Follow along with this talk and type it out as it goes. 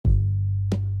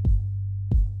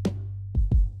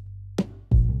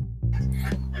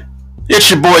It's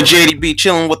your boy JDB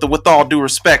chilling with the With All Due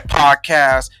Respect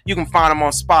podcast. You can find him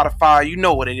on Spotify. You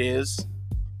know what it is.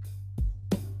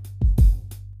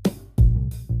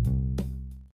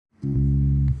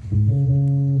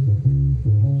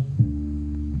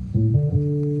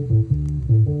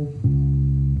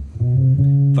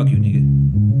 Fuck you, nigga.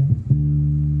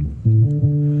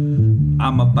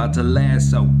 I'm about to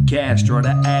lasso Castro the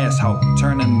asshole,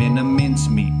 turn him into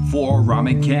mincemeat for a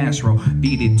ramen casserole.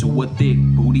 Beat it to a thick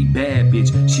booty bad bitch.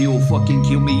 She'll fucking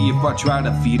kill me if I try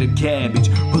to feed her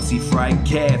cabbage. Pussy fried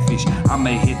catfish.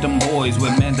 I'ma hit them boys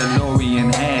with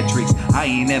Mandalorian hat tricks. I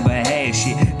ain't never had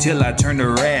shit till I turn to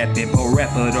rapping. Po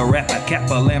rapper to rapper,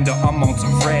 kappa lambda. I'm on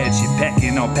some frad shit,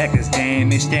 packing on packers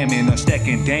damage, stamina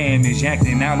stacking damage,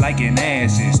 acting out like an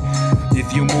asses.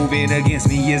 If you move it against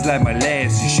me, it's like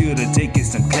molasses. Should've taken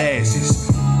some classes.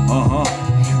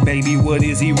 Baby, what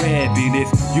is he rapping? If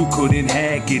you couldn't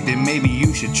hack it, then maybe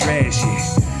you should trash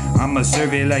it. I'ma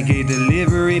serve it like a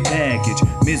delivery package.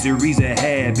 Misery's a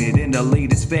habit in the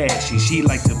latest fashion. She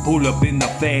like to pull up in the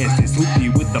fastest.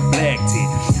 Hoopy with the black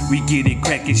tip. We get it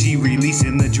crackin', she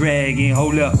releasing the dragon.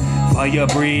 Hold up, fire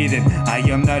breathing. I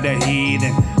am not a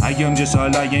heathen. I am just a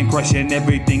lion crushing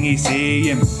everything he's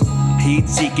saying.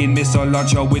 Heat-seeking missile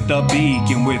launcher with a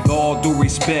beacon. With all due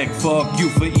respect, fuck you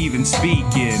for even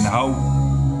speaking, ho.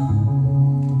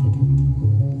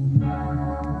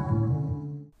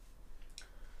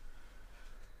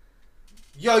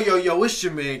 Yo, it's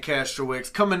your man Castro X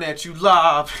coming at you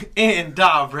live and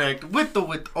direct with the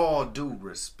With All Due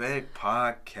Respect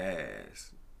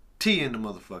podcast. T in the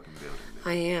motherfucking building, man.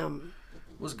 I am.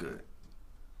 What's good?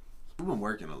 We've been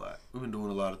working a lot. We've been doing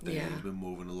a lot of things. Yeah. Been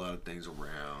moving a lot of things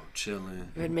around,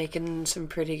 chilling. Been making some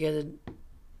pretty good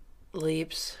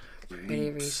leaps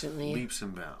pretty recently. Leaps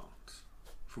and bounds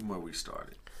from where we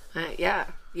started. Yeah.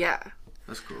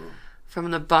 That's cool.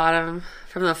 From the bottom,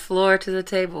 from the floor to the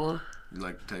table. You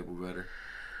like the table better?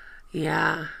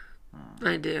 Yeah,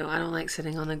 I do. I don't like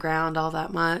sitting on the ground all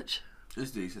that much.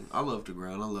 It's decent. I love the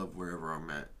ground. I love wherever I'm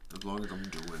at. As long as I'm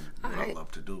doing what I love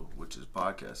to do, which is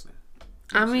podcasting.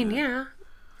 I mean, yeah.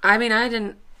 I mean, I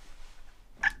didn't...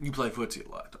 You play footsie a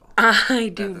lot, though. I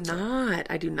do not.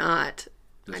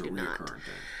 It's a reoccurring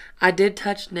thing. I did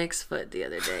touch Nick's foot the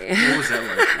other day. What was that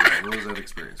like? What was that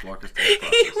experience? Walk us through the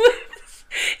process.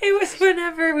 It was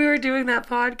whenever we were doing that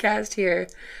podcast here,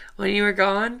 when you were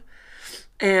gone,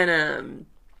 and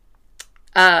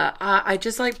I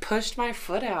just like pushed my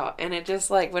foot out, and it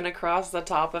just like went across the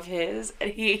top of his,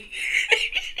 and he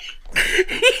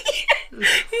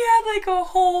had like a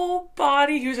whole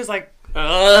body. He was just like,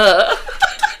 ugh.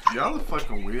 Y'all are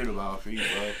fucking weird about feet,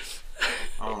 bro.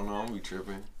 I don't know. I'm be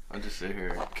tripping. I just sit here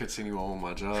and continue on with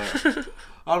my job.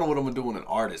 I don't know what I'm gonna do when an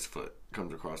artist's foot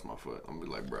comes across my foot. I'm gonna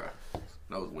be like, bruh,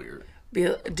 that was weird.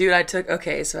 Dude, I took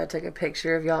a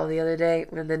picture of y'all the other day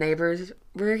when the neighbors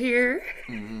were here.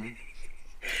 Mm-hmm.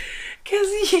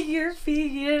 Cause your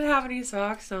feet, you didn't have any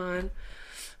socks on,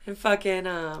 and fucking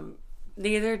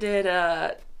neither did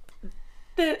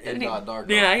It got dark.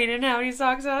 Yeah, he didn't have any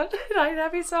socks on. And I didn't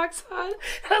have any socks on.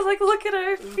 I was like, look at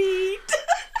our feet.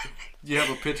 You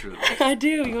have a picture of that? I do.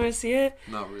 You want to see it?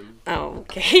 Not really. Oh,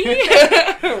 okay.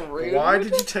 Why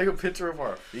did you take a picture of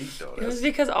our feet, though? It was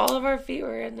because all of our feet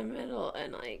were in the middle,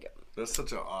 and like... That's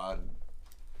such an odd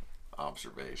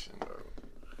observation, though.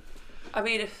 I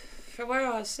mean, from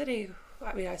where I was sitting,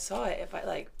 I mean, I saw it if I,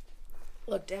 like,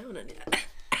 looked down at it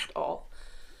at all.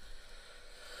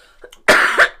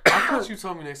 I thought you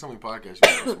told me next time we podcast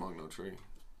you don't smoke no tree.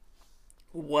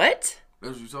 What?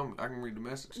 That's what you told me. I can read the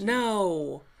message.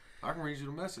 No. I can read you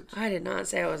the message. I did not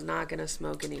say I was not going to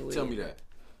smoke any weed. Tell me that.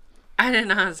 I did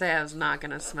not say I was not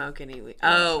going to smoke any weed.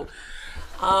 Oh,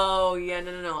 yeah,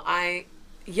 no.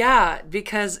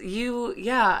 Because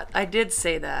I did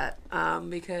say that.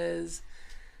 Because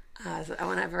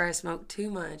whenever I smoke too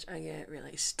much, I get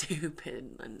really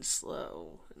stupid and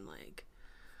slow and like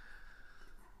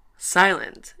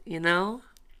silent, you know?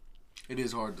 It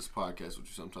is hard this podcast with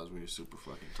you sometimes when you're super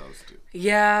fucking toasted.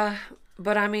 Yeah,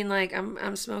 but I mean, like,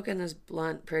 I'm smoking this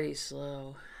blunt pretty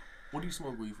slow. What do you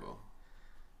smoke weed for?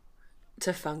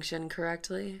 To function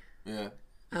correctly. Yeah.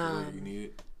 You need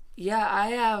it. Yeah, I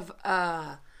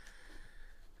have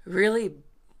really,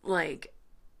 like,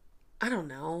 I don't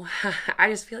know.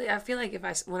 I feel like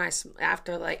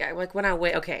when I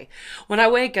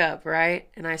wake up, right,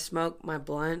 and I smoke my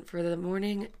blunt for the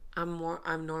morning,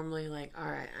 I'm normally like,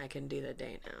 all right, I can do the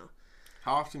day now.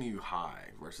 How often are you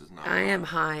high versus not? I am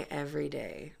high every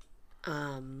day.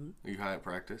 Are you high at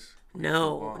practice?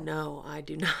 No, I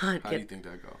do not. How do you think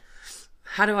that goes?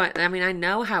 I mean, I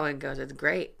know how it goes. It's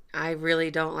great. I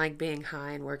really don't like being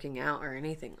high and working out or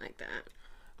anything like that.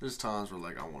 There's times where,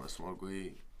 like, I want to smoke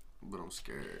weed, but I'm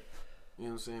scared. You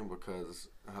know what I'm saying? Because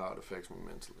of how it affects me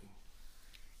mentally.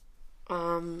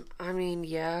 I mean,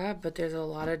 yeah, but there's a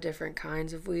lot of different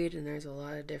kinds of weed, and there's a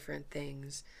lot of different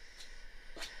things.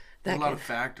 There's a lot of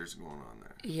factors going on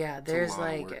there. Yeah, there's it's a lot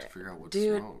like, of work to figure out what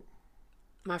dude, to smoke.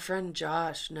 my friend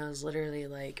Josh knows literally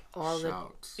like all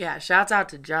Shouts. the. Yeah, shouts out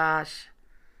to Josh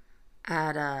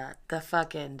at the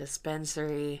fucking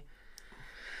dispensary.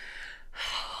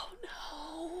 Oh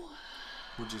no.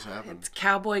 What just happened? It's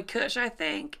Cowboy Kush, I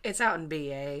think. It's out in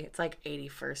BA. It's like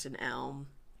 81st and Elm.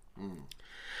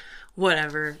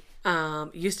 Whatever.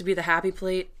 Used to be the Happy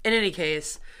Plate. In any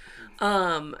case,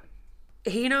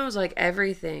 he knows like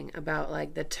everything about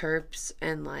like the terps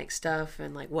and like stuff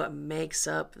and like what makes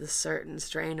up the certain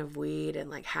strain of weed and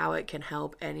like how it can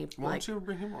help any. Why don't you ever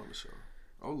bring him on the show?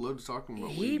 I would love to talk to him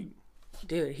about he, weed.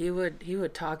 Dude, he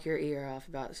would talk your ear off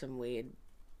about some weed.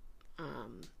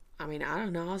 I mean, I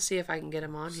don't know. I'll see if I can get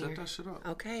him on here. Set that shit up.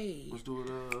 Okay. Let's do it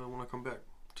when I come back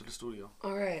to the studio.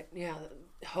 All right. Yeah.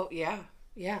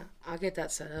 Yeah. I'll get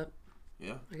that set up.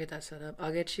 Yeah.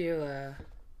 I'll get you.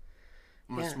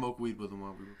 I'm gonna smoke weed with him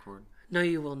while we record. No,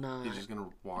 you will not. He's just gonna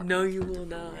walk. No, you will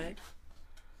not. Weed.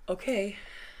 Okay.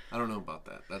 I don't know about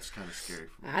that. That's kind of scary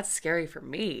for me. That's scary for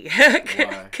me.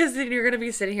 Why? Because then you're gonna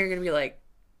be sitting here, gonna be like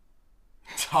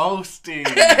toasting,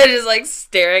 just like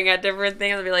staring at different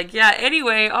things, and be like, yeah.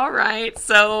 Anyway, all right.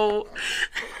 So,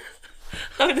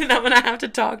 then I'm gonna have to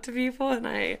talk to people, and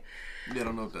I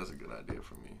don't know if that's a good idea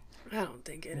for me. I don't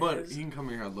think it is. But he can come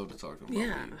here. I'd love to talk to him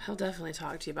about weed. He'll definitely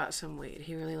talk to you about some weed.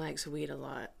 He really likes weed a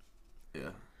lot. Yeah.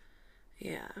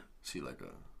 Yeah. Is he like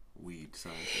a weed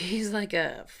scientist? He's like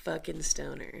a fucking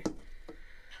stoner.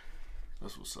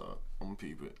 That's what's up. I'm gonna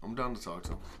peep it. I'm down to talk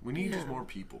to him. We need just more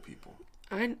people.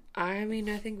 I mean,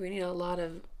 I think we need a lot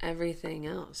of everything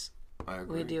else. I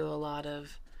agree. We do a lot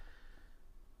of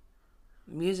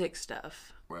music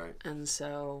stuff. Right. And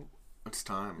so it's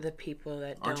time. The people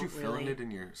that Aren't don't you feeling really... it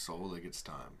in your soul? Like it's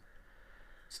time.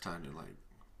 It's time to like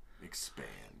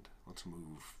expand. Let's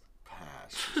move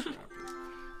past this rappers.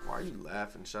 Why are you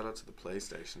laughing? Shout out to the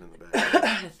PlayStation in the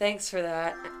back. Thanks for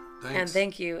that. Thanks. And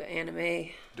thank you,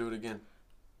 Anime. Do it again.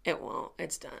 It won't.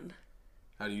 It's done.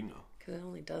 How do you know? Because it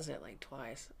only does it like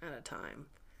twice at a time.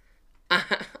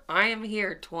 I am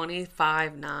here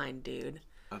 25/9, dude.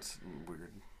 That's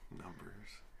weird numbers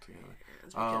together.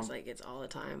 It's because like it's all the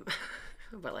time,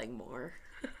 but like more.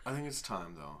 I think it's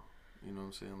time though. You know what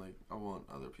I'm saying? Like I want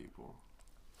other people.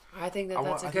 I think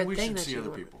that's a good thing that you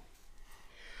other people.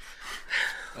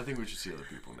 I think we should see other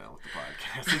people now with the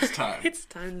podcast. It's time. It's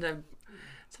time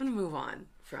to move on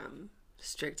from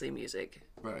strictly music.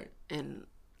 Right. And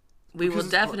we will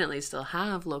definitely still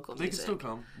have local music. They can still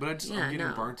come, but I'm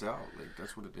getting burnt out. Like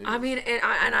that's what it is. I mean,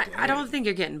 I don't think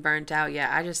you're getting burnt out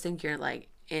yet. I just think you're like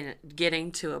in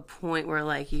getting to a point where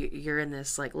like you're in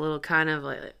this like little kind of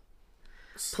like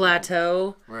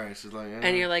plateau. Right. She's like,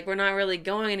 and you're like, we're not really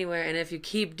going anywhere. And if you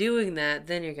keep doing that,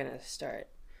 then you're gonna start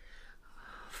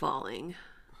falling.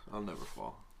 I'll never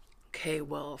fall. Okay,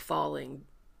 well, falling.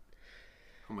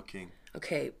 I'm a king.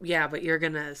 Okay, yeah, but you're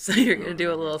gonna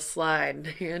do a little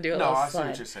slide. You're gonna do a little slide. No, I see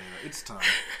what you're saying. It's time.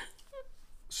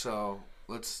 So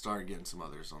let's start getting some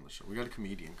others on the show. We got a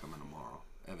comedian coming tomorrow,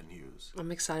 Evan Hughes.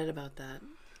 I'm excited about that.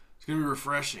 It's gonna be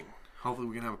refreshing. Hopefully,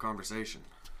 we can have a conversation.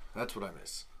 That's what I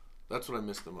miss. That's what I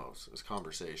miss the most is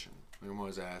conversation. Like, I'm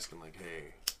always asking, like,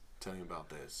 "Hey, tell me about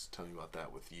this. Tell me about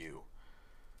that with you."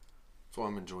 That's why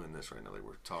I'm enjoying this right now. Like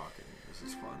we're talking. This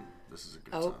is fun. This is a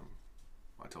good time.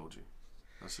 I told you.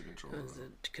 That's the controller. That's the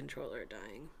controller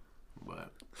dying.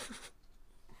 But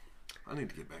I need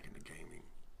to get back into gaming.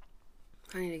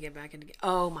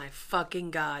 Oh my fucking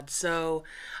god! So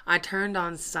I turned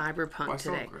on Cyberpunk Why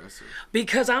today. so aggressive?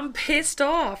 Because I'm pissed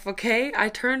off. Okay, I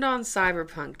turned on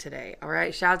Cyberpunk today. All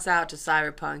right, shouts out to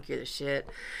Cyberpunk. You're the shit.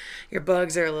 Your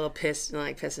bugs are a little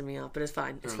pissing me off, but it's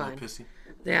fine. It's fine. Pissy.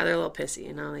 Yeah, they're a little pissy.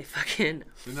 You know, they fucking.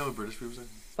 You know what British people say?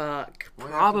 Fuck. Why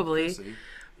probably.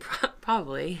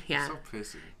 Probably. Yeah. So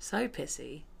pissy. So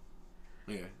pissy.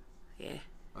 Yeah. Yeah.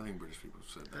 I think British people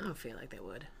said that. I don't feel like they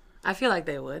would. I feel like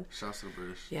they would. Shouts to the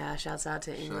British. Yeah, shouts out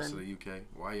to England. Shouts to the UK.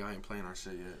 Why y'all ain't playing our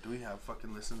shit yet? Do we have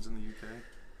fucking listens in the UK?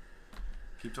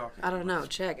 Keep talking. I don't know.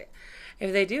 Check it.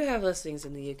 If they do have listings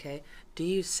in the UK, do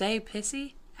you say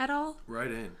pissy at all?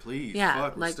 Write in, please. Yeah,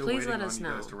 Fuck, we're like still please waiting let us on know.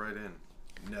 You guys to write in.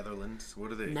 Netherlands.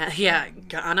 What are they? Yeah,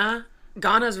 Ghana.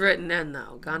 Ghana's written in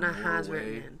though. Ghana Norway. has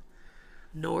written in.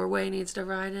 Norway needs to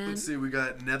write in. Let's see. We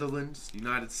got Netherlands,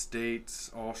 United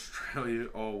States, Australia,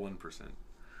 all 1%.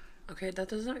 Okay, that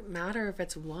doesn't matter if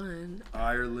it's one.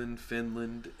 Ireland,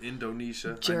 Finland,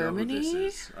 Indonesia.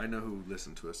 Germany? I know who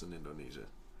listened to us in Indonesia.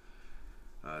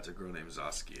 It's a girl named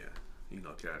Zaskia. You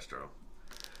know Castro.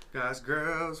 Guys,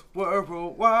 girls,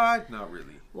 worldwide. Not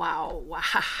really. Wow.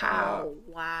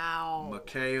 Wow.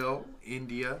 Macao,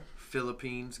 India,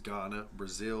 Philippines, Ghana,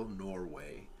 Brazil,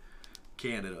 Norway,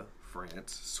 Canada,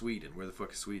 France, Sweden. Where the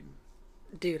fuck is Sweden?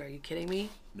 Dude, are you kidding me?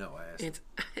 No, I asked.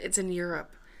 It's in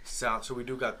Europe. South. So we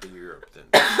do got the Europe then.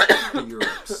 The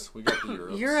Europes. We got the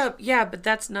Europes. Europe, yeah, but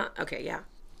that's not okay. Yeah.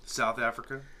 South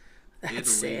Africa. That's Italy.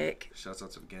 sick. Shouts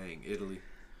out to the gang. Italy.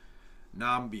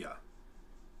 Namibia.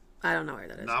 I don't know where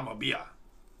that is. Namibia.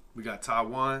 We got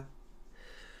Taiwan.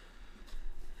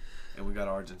 And we got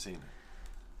Argentina.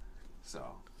 So,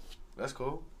 that's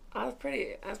cool. That's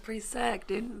pretty sick,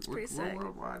 dude. It's pretty sick. We're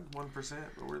worldwide, 1%,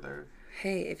 but we're there.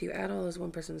 Hey, if you add all those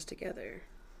 1% together.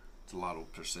 It's a lot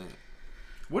of percent.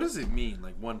 What does it mean,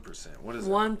 like 1%? What is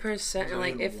 1%?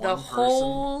 Like, if one the person?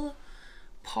 whole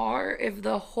part, if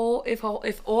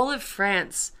all of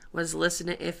France was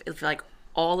listening, if like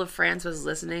all of France was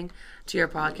listening to your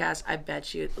podcast, I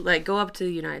bet you, like, go up to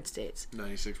the United States.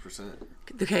 96%.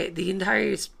 Okay, the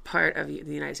entire part of the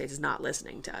United States is not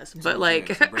listening to us, but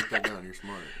like, So break that down. You're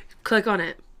smart. click on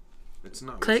it. It's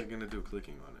not. Click. What's it gonna do?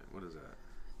 Clicking on it. What is that?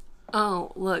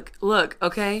 Oh, look.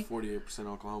 Okay. 48%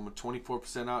 Oklahoma,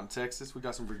 24% out in Texas. We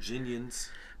got some Virginians.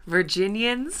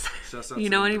 Virginians. Shouts out You to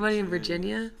know the anybody in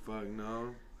Virginians. Virginia? Fuck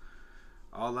no.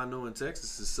 All I know in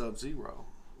Texas is Sub-Zero,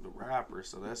 the rapper.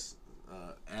 So that's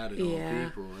added on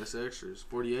people. That's extras.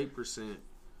 48%.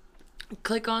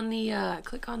 Click on that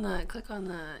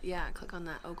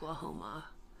Oklahoma.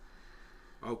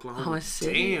 Oklahoma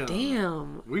City.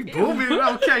 Damn. We booming in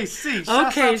OKC.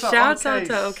 Shouts out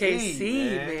to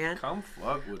OKC, man. Come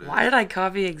fuck with us. Why did I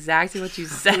copy exactly what you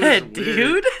said,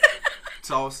 dude?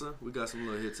 Tulsa. We got some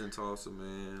little hits in Tulsa,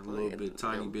 man. A little bit,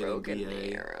 tiny bit of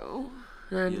BA. Arrow.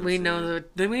 You And we know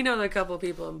the couple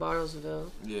people in Bartlesville.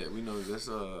 Yeah, we know this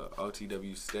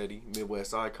OTW steady.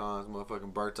 Midwest icons,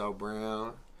 motherfucking Berto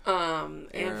Brown.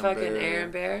 And fucking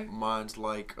Aaron Bear. Mine's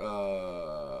like Don't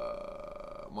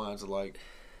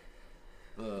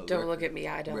look at me.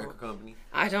 I don't. Record company.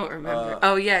 I don't remember. Yeah.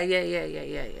 I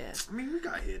mean, we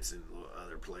got hits in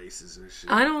other places and shit.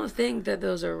 I don't think that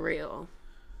those are real.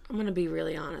 I'm gonna be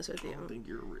really honest with you. I don't think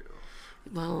you're real.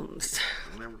 Well,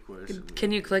 Never question.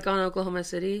 can you click on Oklahoma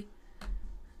City?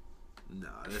 Nah,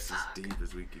 that's as deep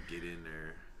as we could get in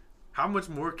there. How much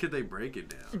more could they break it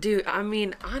down? Dude, I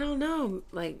mean, I don't know.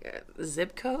 Like,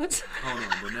 zip codes? Hold on,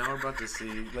 but now we're about to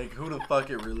see, like, who the fuck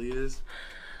it really is.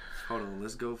 Hold on,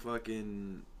 let's go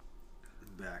fucking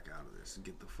back out of this and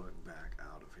get the fuck back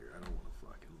out of here. I don't want to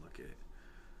fucking look at it.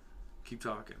 Keep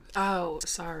talking. Oh,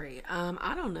 sorry.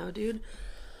 I don't know, dude.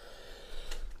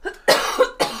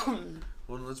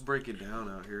 Well, let's break it down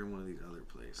out here in one of these other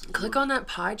places. Click on that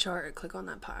pie chart. Click on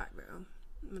that pie, bro.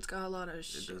 It's got a lot of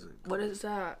shit. It doesn't. What is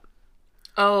that?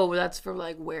 Oh, that's for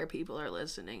like where people are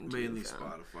listening to. Mainly from.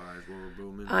 Spotify is where we're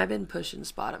booming. I've been pushing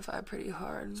Spotify pretty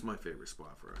hard. It's my favorite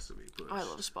spot for us to be pushed. I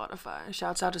love Spotify.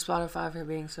 Shouts out to Spotify for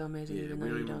being so amazing, Yeah, even we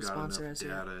though you don't don't even got sponsor enough us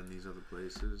data yet. in these other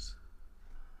places.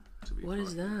 To be What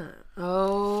is fucking- that?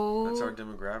 Oh. That's our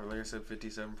demographic. Like I said,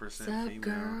 57% What's up, female.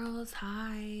 girls?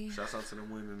 Hi. Shouts out to them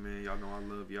women, man. Y'all know I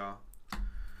love y'all.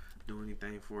 Do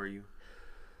anything for you.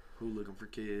 Who looking for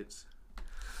kids?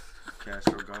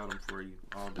 Castro got them for you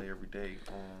all day, every day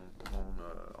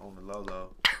on the low low.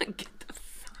 Get the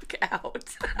fuck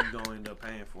out. You gonna end up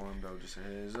paying for them though. Just a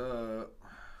heads up.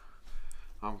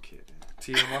 I'm kidding.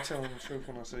 Tia, am I telling the truth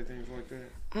when I say things like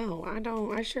that? Oh, I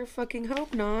don't. I sure fucking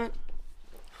hope not.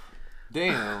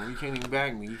 Damn, you can't even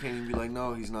back me. You can't even be like,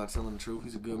 no, he's not telling the truth.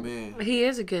 He's a good man. He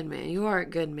is a good man. You are a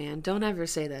good man. Don't ever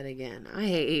say that again. I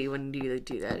hate you when you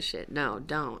do that shit. No,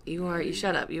 don't. You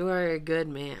shut up. You are a good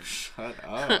man. Shut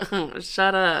up.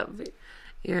 Shut up.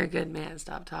 You're a good man.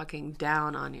 Stop talking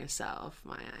down on yourself.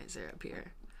 My eyes are up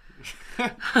here.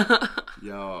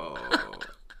 Yo.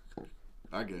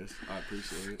 I guess I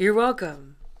appreciate it. You're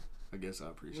welcome. I guess I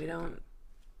appreciate We don't. that.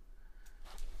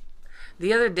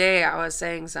 The other day I was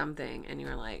saying something and you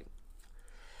were like,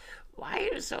 why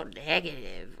are you so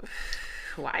negative?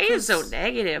 Why are you so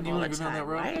negative You all the don't even know that, time?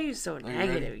 bro? Why are you so you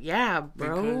negative? ready? Yeah,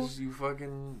 bro. Because you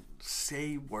fucking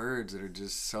say words that are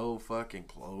just so fucking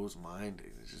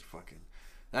close-minded. It's just fucking,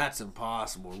 that's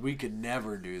impossible. We could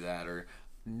never do that, or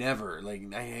never. Like,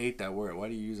 I hate that word. Why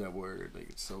do you use that word? Like,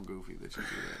 it's so goofy that you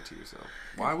do that to yourself.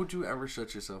 Why would you ever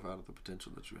shut yourself out of the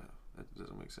potential that you have? That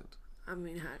doesn't make sense.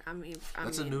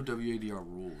 That's a new WADR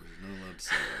rule. You're not allowed to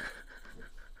say that.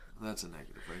 That's a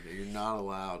negative right there. You're not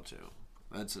allowed to.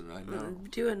 That's it. I know.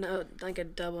 Do a note, like a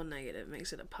double negative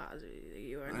makes it a positive.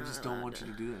 You are. I just don't want you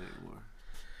to do that anymore.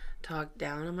 Talk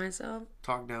down on myself.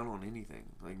 Talk down on anything.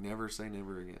 Like, never say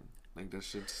never again. Like, that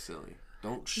shit's silly.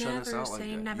 Don't shut us out like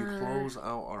that. Never. You close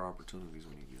out our opportunities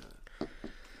when you do that.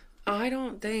 I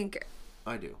don't think...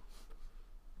 I do.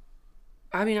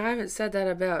 I mean, I haven't said that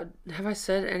about... Have I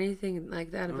said anything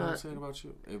like that about... I'm saying about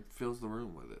you. It fills the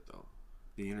room with it, though.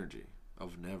 The energy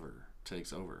of never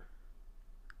takes over.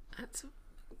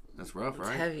 That's rough,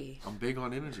 right? Heavy. I'm big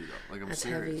on energy, though. Like, I'm That's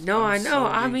serious. heavy. No, I know.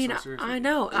 I mean, I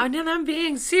know. I'm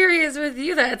being serious with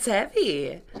you. That's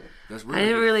heavy. That's really I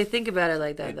didn't really think about it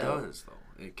like that, though. It does,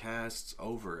 though. It casts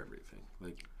over everything.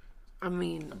 Like, I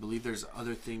mean... I believe there's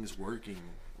other things working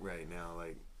right now.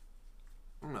 Like,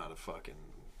 I'm not a fucking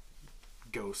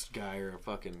ghost guy or a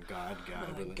fucking god guy.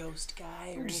 I'm not a ghost guy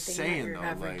or I'm anything just saying, like your though,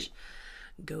 average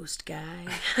ghost guy.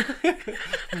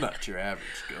 I'm not your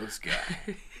average ghost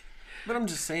guy. But I'm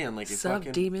just saying, like, if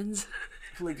fucking... demons.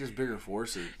 I feel like there's bigger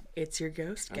forces. It's your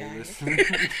ghost guy. Are you listening?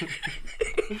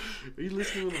 Are you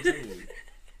listening to what I'm saying?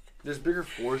 There's bigger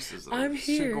forces. I'm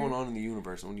here. Shit going on in the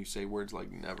universe. And when you say words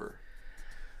like never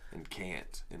and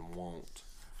can't and won't.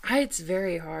 It's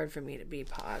very hard for me to be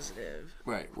positive.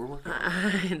 Right. We're working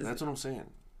on it. That's what I'm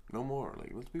saying. No more. Like,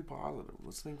 let's be positive.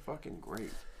 Let's think fucking great.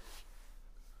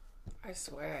 I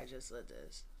swear I just lit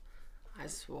this. I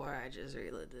swore I just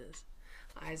relit this.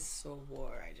 I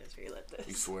swore I just relit this.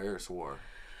 You swear or swore?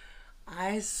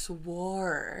 I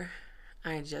swore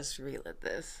I just relit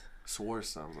this. Swore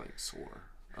sounds like swore.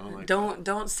 I don't like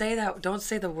Don't say that. Don't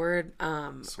say the word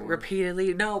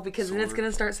repeatedly. No, because then it's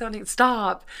gonna start sounding.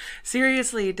 Stop.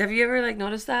 Seriously, have you ever like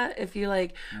noticed that? If you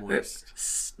like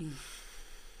moist.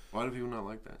 Why do people not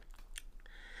like that?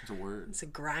 It's a word. It's a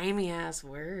grimy ass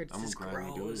word. It's just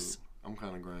grimy gross. dude. I'm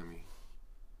kind of grimy.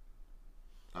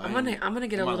 I'm gonna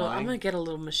get a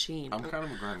little machine. I'm kind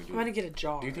of a grimy dude. I'm gonna get a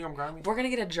jar. Do you think I'm grimy? We're gonna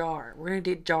get a jar. We're gonna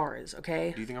do jars,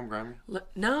 okay? Do you think I'm grimy?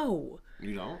 No.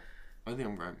 You don't? I think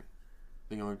I'm grimy.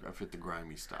 I think I fit the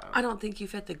grimy style. I don't think you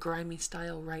fit the grimy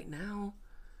style right now.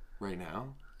 Right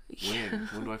now? When?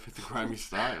 When do I fit the grimy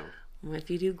style? If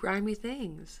you do grimy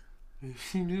things.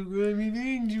 If you do grimy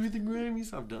things, you fit the grimy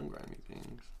style. I've done grimy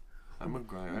things. I'm a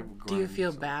grimy. Do you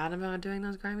feel bad about doing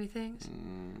those grimy things?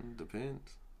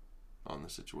 Depends on the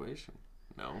situation.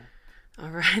 No. All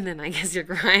right, then I guess you're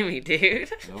grimy,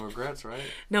 dude. No regrets, right?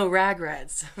 No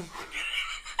ragrets.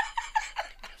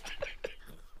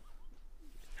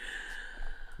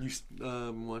 You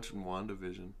watching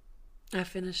WandaVision? I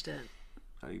finished it.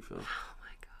 How do you feel? Oh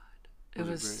my god, it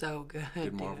was so good.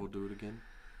 Did Marvel do it again?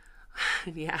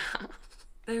 Yeah,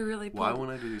 they really. Why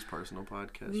when I do these personal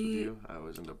podcasts with you, I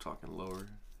always end up talking lower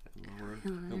and lower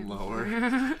and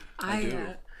lower. I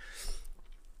do.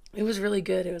 It was really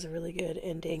good. It was a really good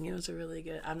ending. It was a really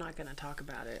good. I'm not gonna talk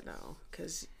about it though,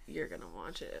 because you're gonna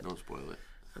watch it. Don't spoil it.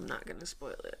 I'm not gonna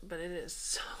spoil it, but it is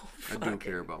so fucking... I do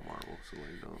care about Marvel, so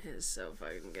like don't. It is so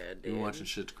fucking good, dude. You been watching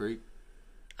Schitt's Creek?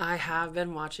 I have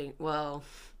been watching... Well,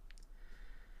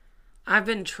 I've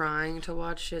been trying to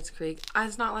watch Schitt's Creek.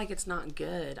 It's not like it's not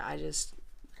good. I just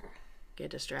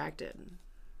get distracted.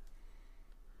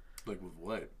 Like with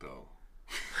what, though?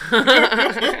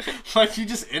 Like you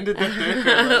just ended that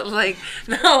there. Like,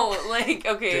 no, like,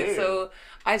 okay, damn. So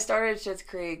I started Schitt's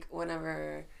Creek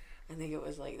whenever... I think it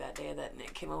was like that day that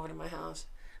Nick came over to my house.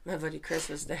 My buddy Chris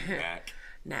was there.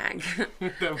 Knack.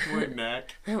 That boy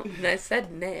Knack. I said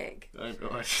Nick. I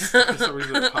know. For some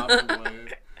reason it popped in my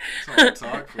head. That's all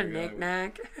I talk for. Nick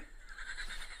Knack.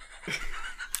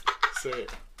 Say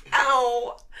it.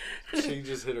 Ow! She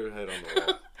just hit her head on the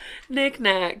wall. Nick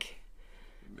Knack.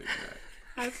 Nick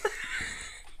Knack.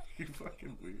 You're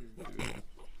fucking weird, dude.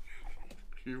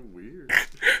 You're weird.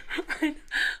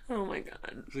 Oh my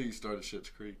god. So you started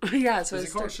Schitt's Creek. Yeah, so is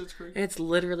it called Schitt's Creek? It's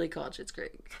literally called Schitt's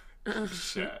Creek.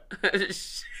 Shit.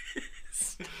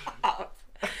 Stop.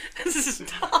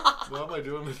 Stop. Why am I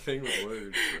doing the thing with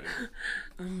words? Man?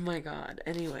 Oh my god.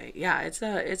 Anyway, yeah, it's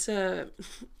a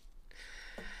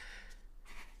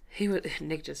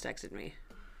Nick just texted me.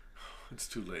 It's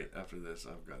too late. After this,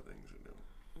 I've got things to do.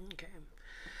 Okay.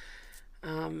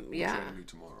 Yeah. We'll try to meet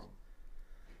tomorrow.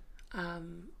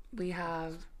 We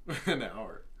have an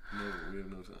hour. No, we have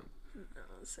no time. No,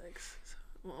 6.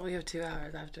 Well, we have 2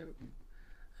 hours after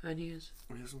venues.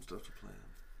 We have some stuff to plan.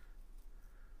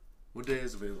 What day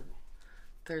is available?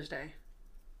 Thursday.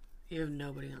 You have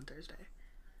nobody on Thursday.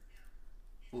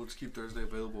 Well, let's keep Thursday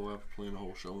available after playing a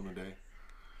whole show in a day.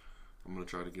 I'm gonna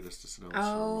try to get us to sit down.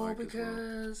 Oh,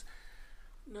 because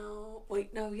no,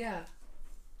 wait, no, yeah.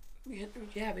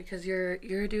 Yeah, because you're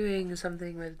doing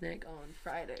something with Nick on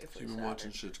Friday. So you've been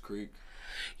watching Schitt's Creek?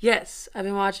 Yes, I've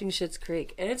been watching Schitt's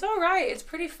Creek, and it's all right. It's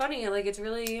pretty funny. Like it's a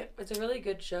really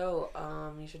good show.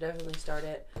 You should definitely start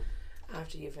it.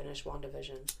 after you finish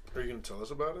WandaVision. Are you gonna tell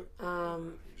us about it?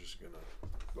 You're just gonna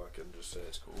fucking just say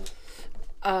it's cool.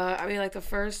 I mean, like the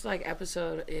first like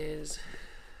episode is,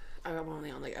 I'm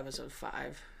only on like episode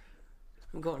 5.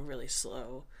 I'm going really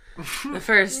slow. The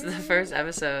first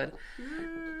episode,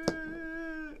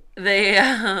 they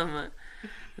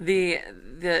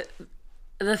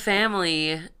the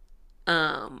family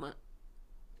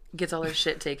gets all their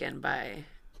shit taken by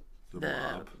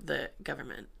the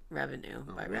government revenue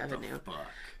by revenue. The fuck?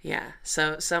 Yeah.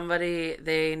 So somebody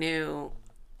they knew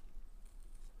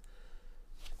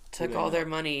took all their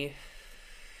money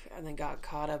and then got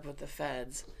caught up with the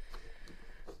feds.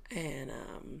 And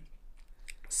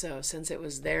so since it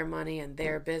was their money and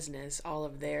their business, all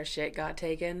of their shit got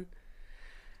taken.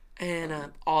 And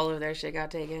all of their shit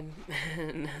got taken.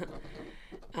 And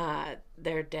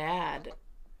their dad,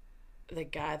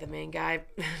 the main guy,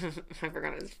 I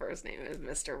forgot his first name, is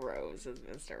Mr. Rose.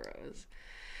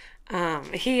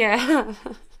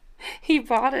 He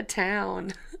bought a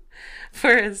town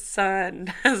for his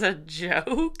son as a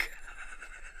joke.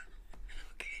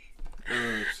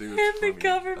 And the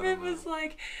government was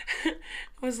like,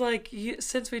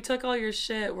 since we took all your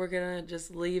shit, we're gonna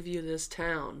just leave you this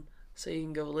town so you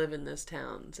can go live in this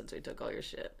town since we took all your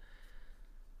shit.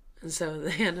 And so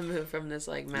they had to move from this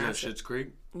like massive. Is that Schitt's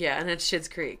Creek? Yeah, and it's Schitt's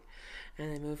Creek,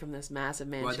 and they moved from this massive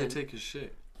mansion. Why'd they take his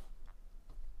shit?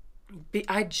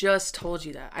 I just told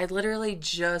you that. I literally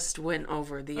just went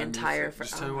over the entire.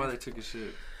 Just tell me why they took his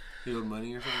shit. He owed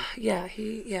money or something? Yeah,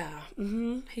 he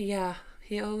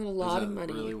owed a lot of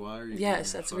money. Really why?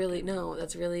 Yes, that's really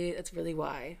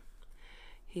why.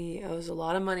 He owes a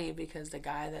lot of money because the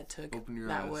guy that took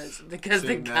because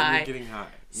the guy. You're getting high.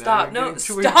 Stop! No!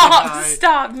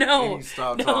 Stop! No!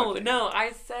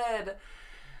 I said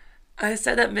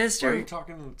that Mr. Why are you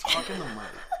talking the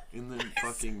mic? In the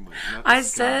fucking mic. I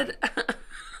said.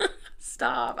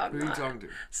 Stop! Who are you talking to?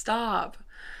 Stop!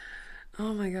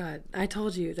 Oh my god! I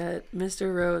told you that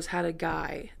Mr. Rose had a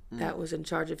guy that was in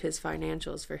charge of his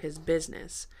financials for his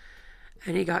business,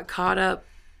 and he got caught up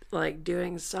like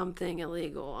doing something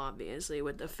illegal, obviously,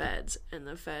 with the feds, and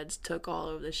the feds took all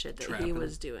of the shit that he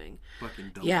was doing.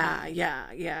 Fucking dope.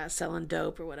 Yeah, selling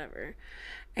dope or whatever.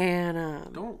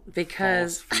 And don't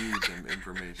because false feed them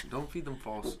information. Don't feed them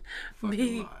false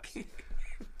fucking lies.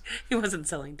 He wasn't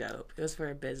selling dope. It was for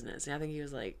a business. And I think he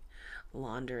was like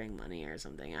laundering money or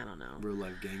something. I don't know. Real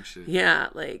life gang shit. Yeah,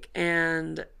 like,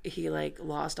 and he like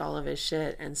lost all of his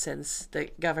shit. And since the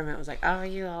government was like, oh,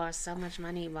 you lost so much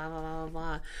money, blah, blah, blah,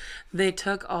 blah, they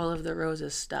took all of the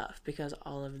Rose's stuff because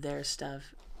all of their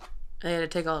stuff, they had to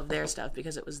take all of their stuff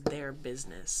because it was their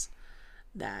business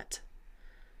that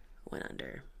went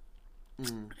under.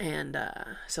 And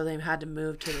so they had to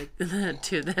move to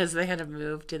They had to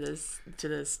move to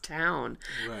this town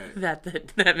that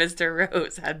Mr.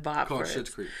 Rose had bought called for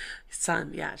Schitt's Creek.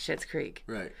 Son. Yeah, Schitt's Creek.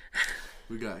 Right.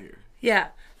 We got here. Yeah.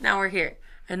 Now we're here,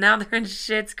 and now they're in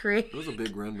Schitt's Creek. It was a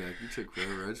big run back. You took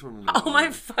forever. I just want to know. Oh my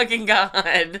fucking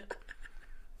god!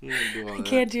 You didn't do all I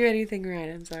can't do anything right.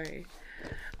 I'm sorry.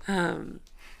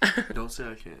 Don't say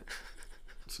I can't.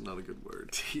 It's not a good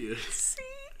word to use. See?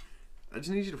 I just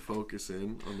need you to focus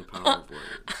in on the power of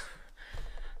words.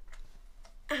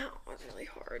 Ow, that's really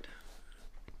hard.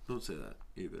 Don't say that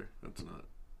either. That's not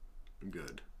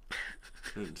good.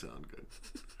 It didn't sound good.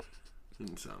 It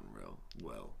didn't sound real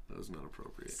well. That was not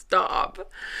appropriate.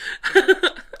 Stop.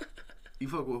 You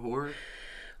fuck with horror?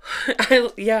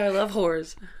 I love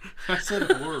horrors. I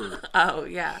said horror. Oh,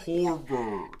 yeah.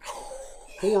 Horror.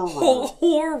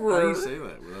 Horror. How do you say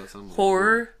that without sounding like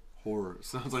horror? Horror.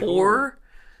 Sounds like horror.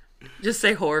 Just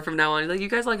say horror from now on. Like, you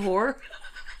guys like horror?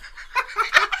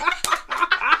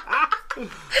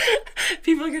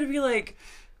 People are gonna be like,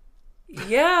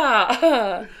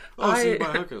 yeah. Oh, so you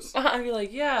buy hookahs. I'd be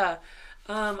like, yeah.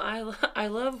 I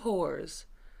love whores.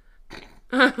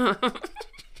 Do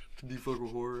you fuck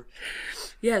with horror?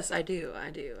 Yes, I do.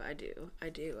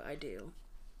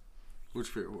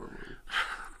 What's your favorite horror movie?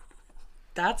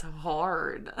 That's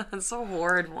hard. That's a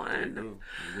hard one. There you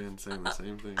go. Again, saying the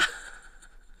same thing.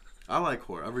 I like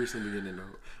horror. I've recently been getting into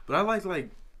horror. But I like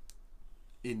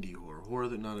indie horror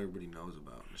that not everybody knows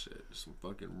about and shit. Just some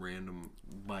fucking random,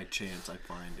 by chance I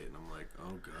find it and I'm like,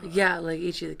 oh god. Yeah, like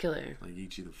Ichi the Killer. Like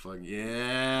Ichi the fucking,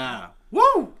 yeah.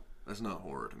 Woo! That's not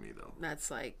horror to me though. That's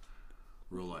like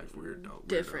real life weird though.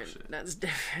 Different. Shit. That's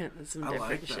different. That's some I different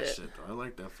like shit. that shit though. I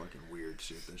like that fucking weird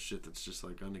shit. That shit that's just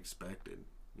like unexpected.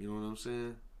 You know what I'm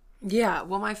saying? Yeah.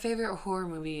 Well, my favorite horror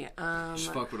movie.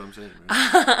 Just fuck what I'm saying,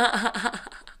 man.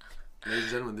 Ladies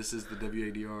and gentlemen, this is the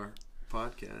WADR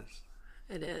podcast.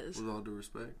 It is. With all due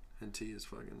respect, and T is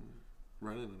fucking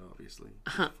running it, obviously.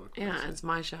 Yeah, it's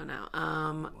my show now.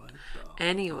 What the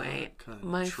Anyway,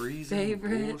 my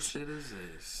favorite bullshit is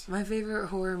this? my favorite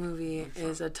horror movie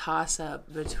is a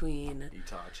toss-up between.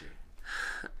 Itachi.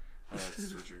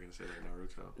 That's what you're gonna say, like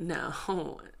Naruto.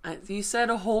 No, you said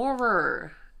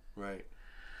horror. Right.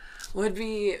 Would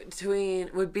be between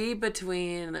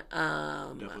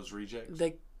Devil's Rejects.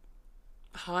 the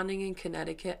Haunting in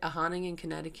Connecticut. A Haunting in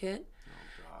Connecticut.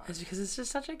 Oh It's god. because it's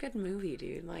just such a good movie,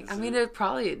 dude. Like, Is I mean, it? it's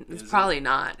probably Is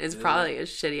not. It's Is probably it? a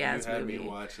shitty ass You had movie. me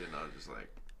watch it, and I was just like,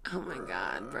 Oh my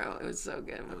god, bro, it was so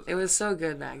good. was It was so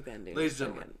good back then, dude. ladies It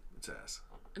and was so gentlemen, it's ass.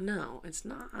 good. No, it's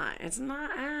not. It's not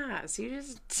ass. You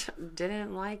just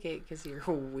didn't like it because you're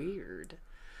weird.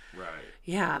 Right.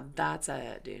 Yeah, that's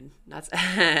it, dude. That's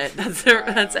it.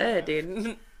 That's it,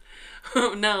 dude.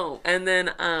 No, and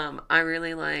then I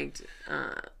really liked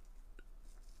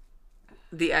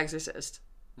The Exorcist.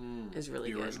 Is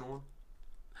really The good. original one?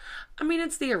 I mean,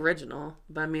 it's the original,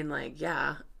 but I mean, like,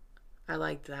 yeah, I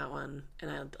liked that one,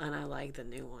 and I like the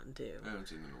new one too. I haven't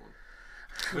seen the new one.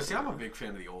 But see, I'm a big fan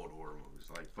of the old horror movies,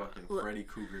 like fucking Freddy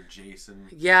Krueger, Jason.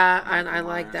 Yeah, Michael I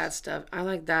like Myers. that stuff. I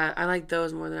like that. I like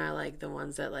those more than I like the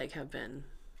ones that like have been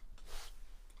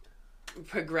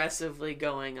progressively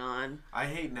going on. I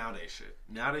hate nowadays shit.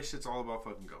 Nowadays shit's all about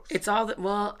fucking ghosts. It's all that.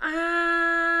 Well,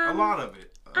 A lot of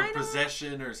it. I don't-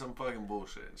 Possession or some fucking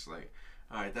bullshit. It's like,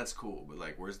 alright, that's cool, but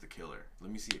like, where's the killer?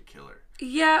 Let me see a killer.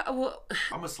 Yeah. Well,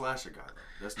 I'm a slasher guy, though.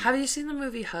 That's me. have you seen the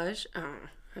movie Hush?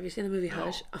 Have you seen the movie No,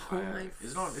 Hush? Oh I my haven't.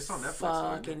 It's on Netflix, though,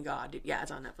 isn't fucking it? god, dude. Yeah,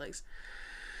 it's on Netflix.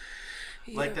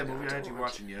 Like You that movie I gotta had you watch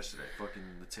watching yesterday, fucking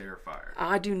The Terrifier.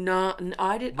 I do not.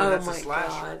 I did. But Oh that's my a slasher.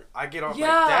 god. I get off. Yeah,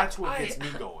 like, that's what gets me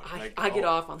going. I get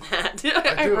off on that.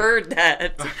 I do. heard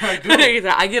that. I do.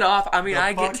 I get off. I mean, The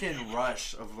I get. fucking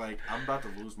rush of like, I'm about to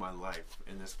lose my life,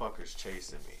 and this fucker's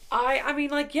chasing me. I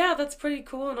mean, like, yeah, that's pretty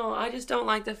cool and all. I just don't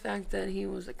like the fact that he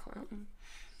was a clown.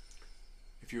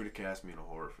 If you were to cast me in a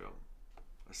horror film,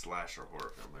 a slasher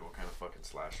horror film, like what kind of fucking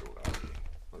slasher would I be?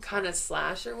 What kind of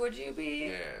slasher would you be?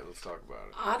 Yeah, let's talk about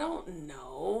it. I don't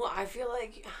know. I feel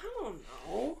like I don't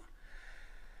know.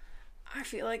 I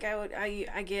feel like I would.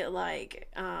 I get like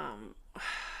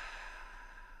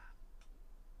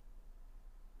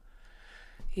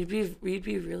You'd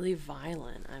be really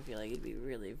violent. I feel like you'd be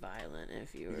really violent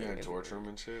if you were. You gonna torture him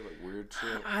and shit, like weird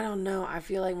shit. I don't know. I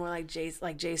feel like more like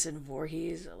Jason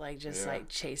Voorhees, like just Yeah. like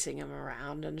chasing him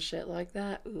around and shit like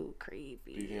that. Ooh,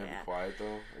 creepy. Do you think I'd be quiet though,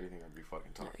 or do you think I'd be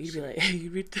fucking talking? You'd be shit? like,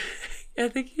 you'd be. I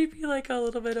think you'd be like a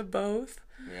little bit of both.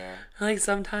 Yeah. Like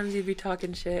sometimes you'd be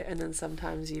talking shit, and then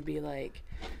sometimes you'd be like,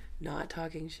 not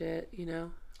talking shit. You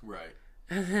know. Right.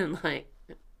 And then like,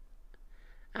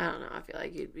 I don't know. I feel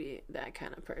like you'd be that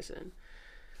kind of person.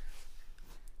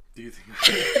 Do you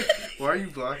think? Why are you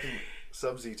blocking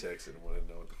Sub-Z texting? I want to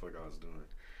know what the fuck I was doing.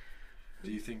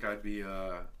 Do you think I'd be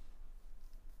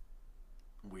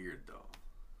weird though?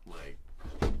 Like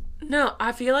No,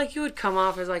 I feel like you would come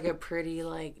off as like a pretty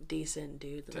like decent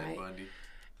dude, Ted right? Bundy?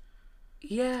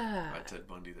 Yeah. I Ted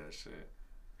Bundy that shit.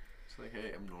 It's like,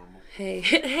 hey, I'm normal.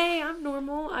 Hey, I'm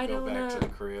normal. I Go don't back know. to the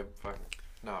crib. Fucking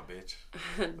nah, bitch.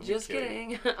 me Just kill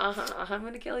you. kidding. I'm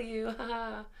gonna kill you.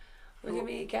 Look at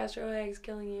me, Castro eggs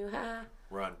killing you.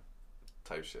 Run.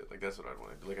 Type shit. Like that's what I'd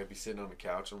want to do. Like I'd be sitting on the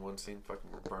couch in one scene, fucking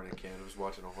burning candles,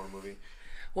 watching a horror movie.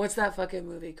 What's that fucking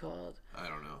movie called? I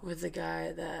don't know. With the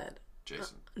guy that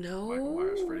Jason. no Michael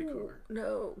Myers, Freddy Krueger.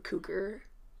 No, Cougar.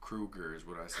 Krueger is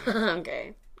what I say.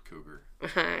 Okay. Cougar.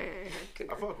 Cougar.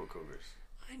 I fuck with cougars.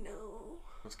 I know.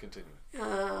 Let's continue.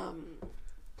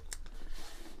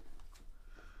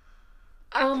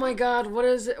 Oh my god, what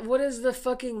is the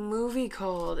fucking movie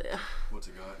called? What's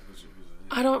it got? Who's it in?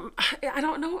 I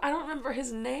don't know. I don't remember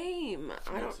his name.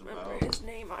 I What's don't it remember about? his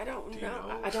name. I don't Do you know.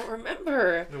 know? I don't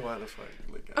remember. No, why the fuck?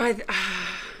 Like,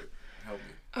 help me.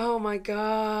 Oh my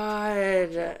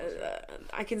god.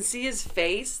 I can see his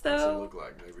face What's it though. look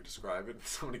like? Maybe describe it.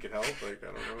 Somebody can help. Like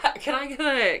I don't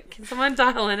know. Can someone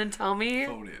dial in and tell me?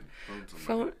 Phone in. Phone somebody.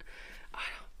 Phone. I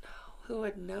don't know. Who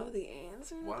would know the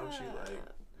answer? to Why don't you that? like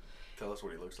tell us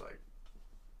what he looks like?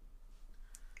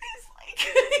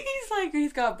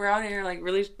 He's got brown hair, like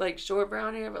really like short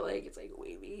brown hair, but like it's like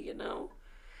wavy, you know.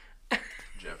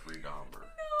 Jeffrey Dahmer.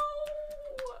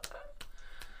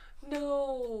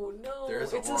 No.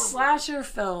 There's a It's a horror slasher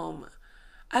film.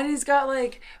 And he's got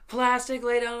like plastic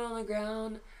laid out on the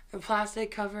ground and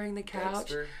plastic covering the couch.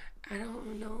 Dexter? I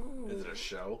don't know. Is it a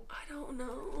show? I don't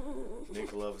know.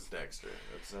 Nick loves Dexter.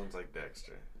 That sounds like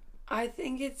Dexter. I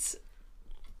think it's.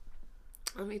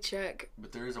 Let me check.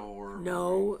 But there is a horror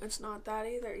No, it's not that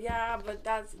either. Yeah, but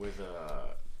that's. with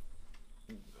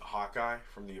Hawkeye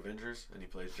from the Avengers, and he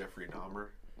plays Jeffrey Dahmer.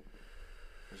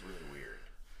 It's really weird.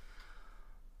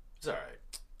 It's alright.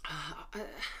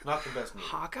 Not the best movie.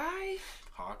 Hawkeye?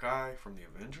 Hawkeye from the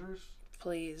Avengers?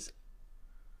 Please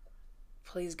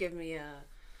give me a...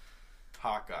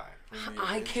 Hawkeye from the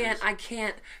I Avengers.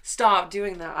 can't stop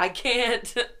doing that. I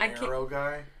can't. Arrow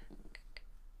guy?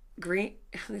 Green?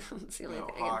 That's the only thing I can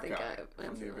think Hawkeye of. from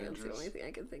That's the the Avengers. only thing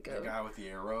I can think The of. guy with the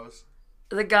arrows?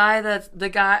 The guy,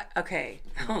 okay.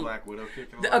 The Black Widow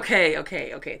kicking him.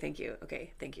 Okay, thank you.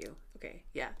 Okay,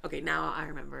 yeah. Okay, now I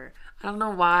remember. I don't know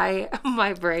why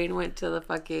my brain went to the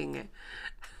fucking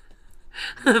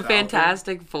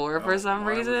Fantastic Four for some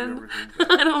why would you reason. ever think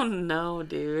that? I don't know,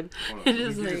 dude. Hold on, It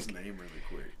let me just get like his name really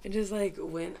quick. it just like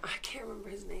went. I can't remember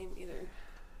his name either.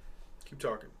 Keep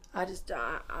talking. I just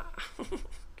I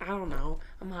don't know.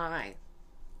 I'm high.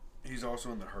 He's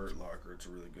also in The Hurt Locker. It's a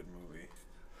really good movie.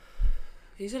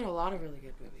 He's in a lot of really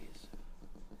good movies.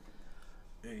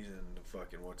 He's in the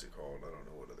fucking, what's it called? I don't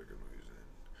know what other good movies he's in.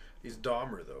 He's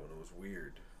Dahmer, though, and it was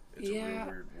weird. It's a really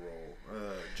weird role.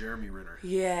 Jeremy Renner.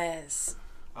 Yes.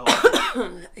 I like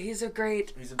him. He's a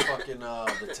great... He's in fucking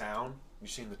The Town. You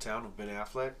seen The Town with Ben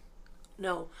Affleck?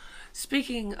 No.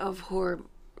 Speaking of horror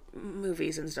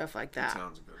movies and stuff like that. The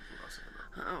Town's a good movie.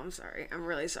 Oh, I'm sorry. I'm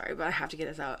really sorry, but I have to get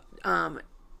this out.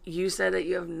 You said that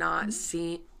you have not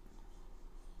seen...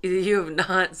 You have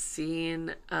not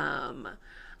seen A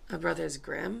Brothers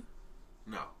Grimm?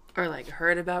 No. Or like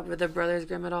heard about the Brothers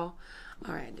Grimm at all?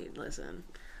 All right, dude, listen.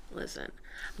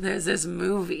 There's this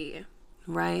movie,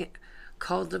 right,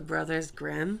 called The Brothers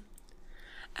Grimm,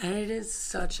 and it is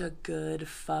such a good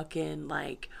fucking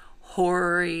like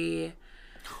horror-y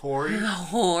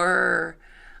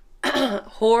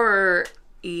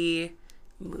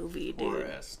movie, dude.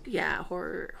 Horror-esque. Yeah,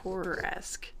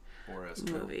 horror-esque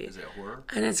movie. Is it horror?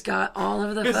 And it's got all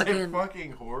of the Is fucking... it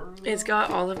fucking horror? Though? It's got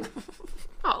all of the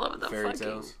Fairy fucking...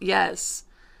 tales? Yes.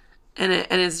 And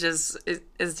it's just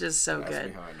so Ask good.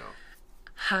 me how I know.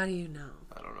 How do you know?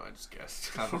 I don't know. I just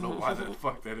guessed. I don't know why the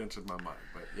fuck that entered my mind,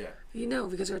 but yeah. You know,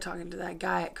 because we were talking to that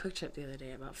guy at Quick Trip the other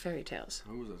day about fairy tales.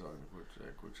 Who was I talking to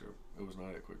at Quick Trip? It was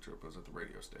not at Quick Trip. It was at the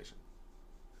radio station.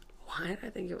 Why did I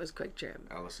think it was Quick Trip?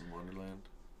 Alice in Wonderland.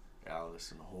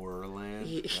 Alice in Horrorland.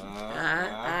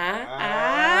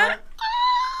 Why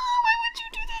would you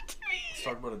do that to me? Let's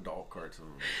talk about adult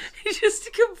cartoons. He just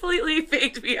completely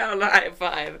faked me out on a high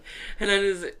five. And that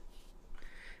is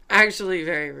actually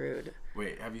very rude.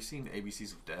 Wait, have you seen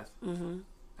ABCs of Death? Mm-hmm.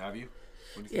 Have you?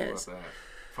 What do you think Yes. about that?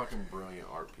 Fucking brilliant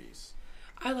art piece.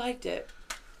 I liked it.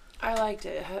 What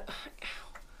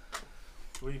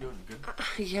are you doing? You good?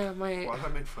 Yeah, Why do I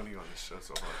make fun of you on this show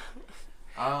so hard?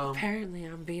 Apparently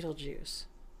I'm Beetlejuice.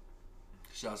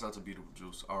 Shouts out to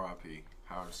Beetlejuice, R.I.P.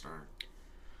 Howard Stern.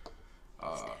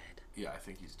 He's dead. Yeah, I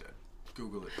think he's dead.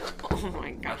 Google it. Oh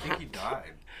my god. I think he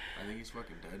died. I think he's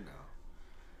fucking dead now.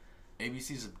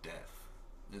 ABCs of Death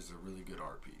is a really good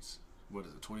art piece. What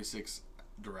is it? 26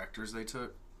 directors they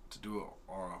took to do a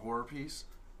horror piece?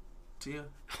 Tia?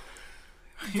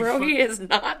 Bro, he is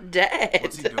not dead.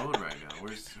 What's he doing right now?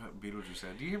 Where's Beetlejuice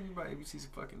at? Do you hear me about ABCs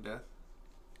of fucking Death?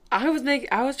 I was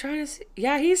trying to see.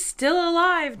 Yeah, he's still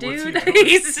alive, What's he dude. doing?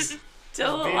 He's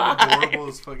still Being alive. adorable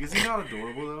as fuck. Is he not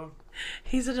adorable though?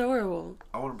 He's adorable.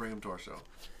 I want to bring him to our show.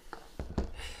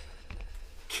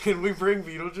 Can we bring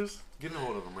Beetlejuice? Get a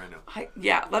hold of him right now.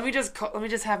 Yeah, let me just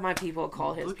have my people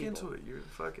call his Look people. into it. You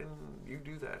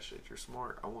do that shit. You're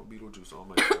smart. I want Beetlejuice on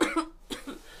my show.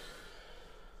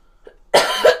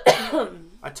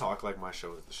 I talk like my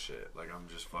show is the shit. Like I'm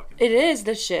just fucking. It is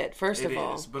the shit, first It of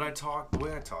all. is, but the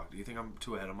way I talk. Do you think I'm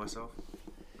too ahead of myself,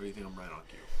 or do you think I'm right on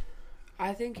cue?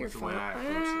 I think you're With the way I fine.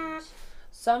 approach things.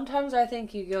 Sometimes I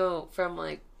think you go from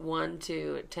like 1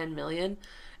 to 10 million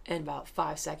in about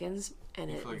 5 seconds, and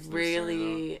You it feel like it's necessary,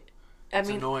 really. It's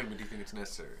annoying, but do you think it's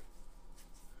necessary?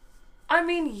 I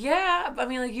mean, yeah. I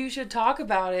mean, like you should talk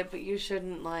about it, but you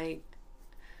shouldn't like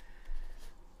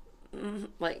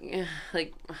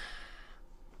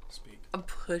Speak.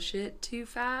 push it too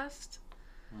fast.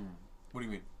 What do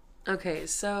you mean? Okay,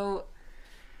 so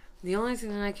the only thing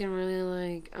that I can really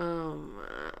like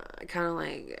kind of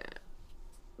like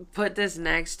put this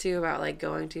next to about like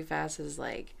going too fast is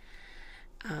like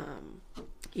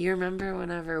you remember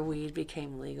whenever weed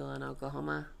became legal in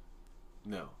Oklahoma?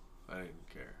 No, I didn't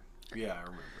care. Yeah, I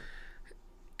remember.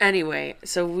 Anyway,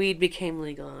 so weed became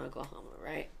legal in Oklahoma,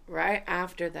 right? Right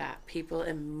after that, people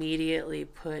immediately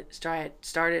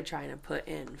started trying to put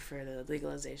in for the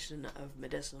legalization of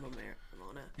medicinal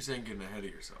marijuana. You're saying getting ahead of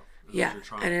yourself. Is Yeah, what you're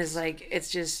trying and to it's say. like it's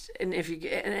just, and if you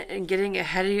get and getting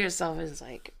ahead of yourself is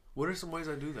like. What are some ways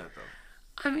I do that though?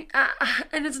 I mean,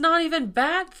 and it's not even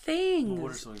bad things. Well,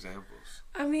 what are some examples?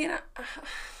 I mean,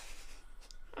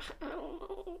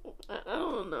 I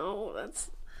don't know.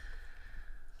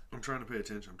 I'm trying to pay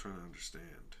attention. I'm trying to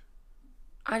understand.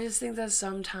 I just think that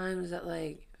sometimes that,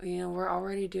 like, you know, we're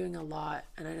already doing a lot,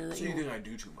 and I know that So you think I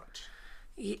do too much?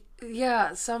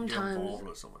 Yeah, sometimes. You're involved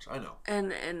with so much. I know.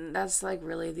 And that's like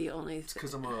really the only. It's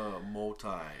because I'm a multi.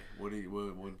 What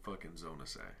fucking Zona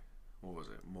say? What was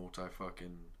it? Multi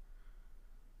fucking.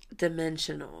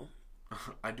 Dimensional.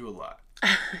 I do a lot.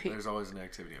 There's always an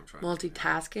activity I'm trying.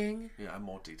 Multitasking. Yeah, I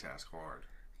multitask hard.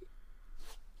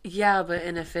 Yeah, but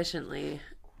inefficiently.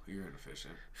 You're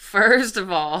inefficient. First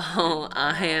of all,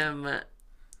 I am.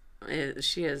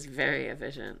 She is very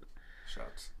efficient.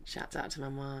 Shouts out to my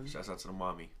mom. Shouts out to the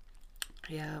mommy.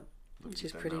 Yeah,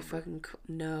 she's pretty fucking cool.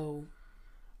 No.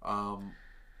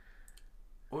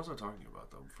 What was I talking to you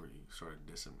about though before you started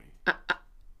dissing me?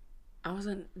 I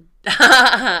wasn't.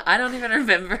 I don't even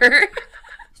remember.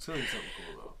 Still something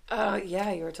cool though.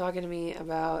 Yeah, you were talking to me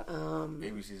about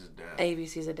ABCs of Death.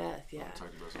 ABCs of Death. Yeah. I'll talk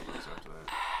about something else after that.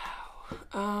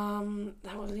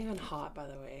 That wasn't even hot, by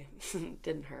the way.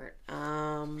 Didn't hurt.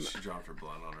 She dropped her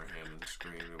blunt on her hand and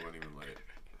screamed. It wasn't even lit.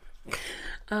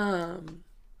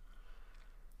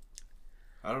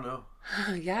 I don't know.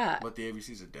 Yeah. What the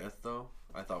ABCs of Death though?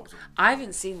 I thought was. I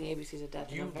haven't seen the ABCs of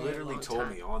Death. You literally told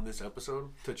me on this episode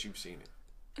that you've seen it.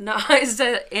 No, I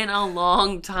said in a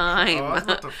long time. Oh, I was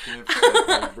about to flip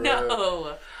shit, bro.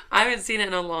 No, I haven't seen it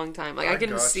in a long time. Like I can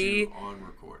got see you on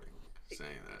recording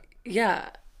saying that.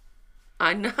 Yeah,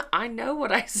 I know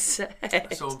what I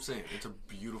said. So I'm saying it's a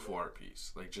beautiful art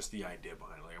piece. Like just the idea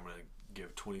behind it. Like I'm gonna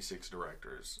give 26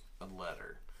 directors a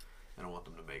letter, and I want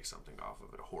them to make something off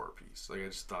of it, a horror piece. Like I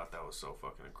just thought that was so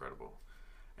fucking incredible.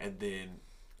 And then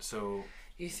so.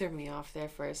 You threw me off there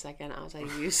for a second. I was like,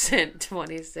 you sent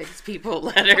 26 people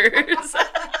letters.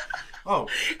 Oh.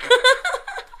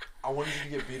 I wanted you to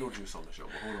get Beetlejuice on the show,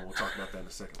 but hold on, we'll talk about that in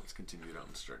a second. Let's continue down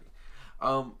this journey.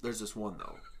 There's this one,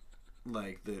 though.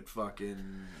 Like, that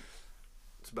fucking...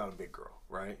 It's about a big girl,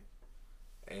 right?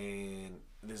 And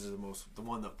this is the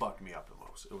one that fucked me up the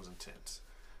most. It was intense.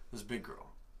 This big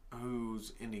girl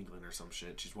who's in England or some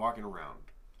shit. She's walking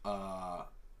around.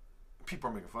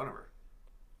 People are making fun of her,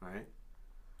 right?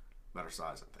 About her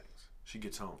size and things. She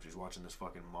gets home. She's watching this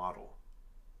fucking model.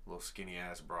 Little skinny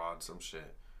ass broad, some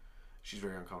shit. She's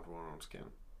very uncomfortable in her own skin,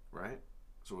 right?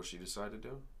 So what she decided to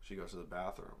do? She goes to the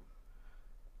bathroom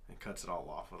and cuts it all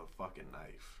off with a fucking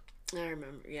knife. I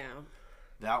remember, yeah.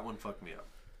 That one fucked me up.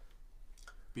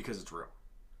 Because it's real.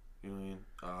 You know what I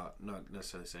mean? Not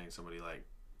necessarily saying somebody like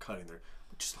cutting their...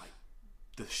 But just like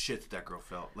the shit that girl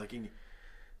felt. Like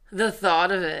the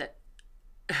thought of it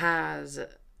has...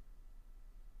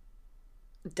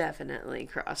 definitely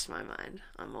crossed my mind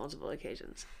on multiple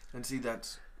occasions. And see,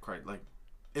 that's quite like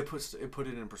it put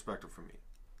it in perspective for me.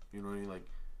 You know what I mean? Like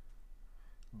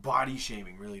body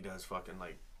shaming really does fucking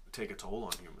like take a toll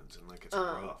on humans, and like it's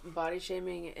rough. Body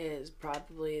shaming is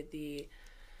probably the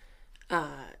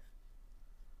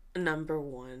number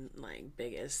one like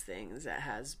biggest things that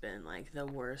has been like the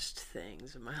worst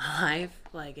things in my life.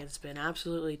 Like it's been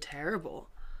absolutely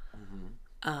terrible.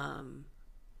 And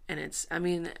it's, I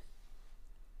mean,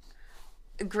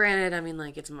 granted, I mean,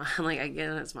 like, it's my, like, I get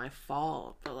it's my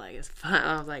fault, but, like, it's fun.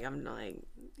 I was like, I'm, like,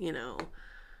 you know,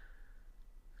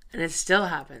 and it still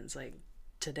happens, like,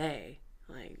 today,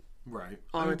 like, right,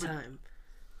 all the time.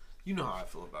 You know how I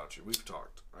feel about you. We've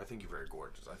talked. I think you're very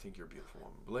gorgeous. I think you're a beautiful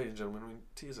woman. But, ladies and gentlemen, I mean,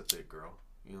 Tia's a thick girl.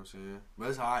 You know what I'm saying? But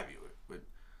that's how I view it. But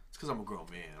it's because I'm a grown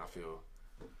man. I feel,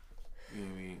 you know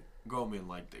what I mean? Grown men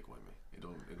like thick women. It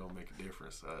don't make a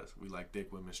difference to us. We like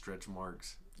thick women, stretch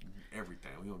marks,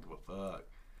 everything. We don't give a fuck.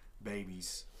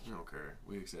 Babies, we don't care.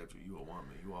 We accept you. You a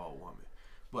woman. You all a woman.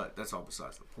 But that's all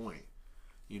besides the point.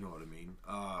 You know what I mean?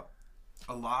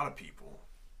 A lot of people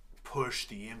push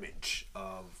the image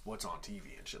of what's on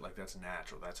TV and shit. Like that's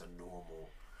natural. That's a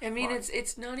normal. I mean,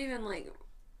 it's not even like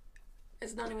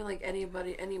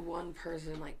anybody, any one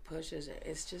person like pushes it.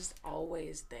 It's just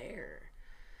always there.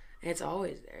 It's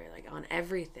always there, like on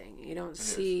everything. You don't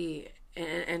see,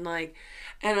 and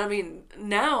I mean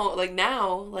now,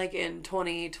 like in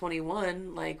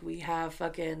 2021, like we have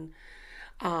fucking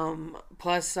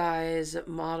plus size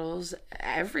models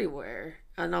everywhere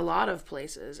in a lot of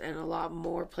places, and a lot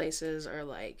more places are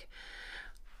like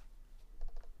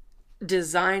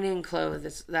designing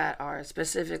clothes that are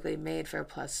specifically made for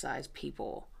plus size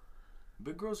people.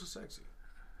 Big girls are sexy.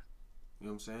 You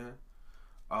know what I'm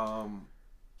saying?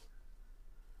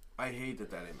 I hate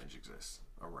that image exists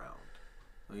around.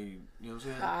 Like, you know what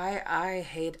I'm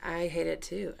saying? I hate it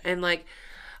too. And like,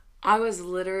 I was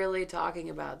literally talking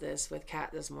about this with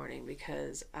Kat this morning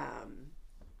because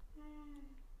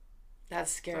That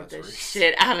scared That's the racist.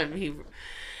 shit out of me.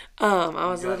 I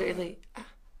was literally...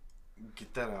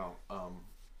 Get that out.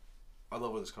 I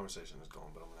love where this conversation is going,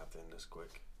 but I'm gonna have to end this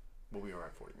quick. Well, we are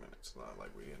at 40 minutes. Not like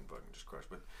we didn't fucking just crush,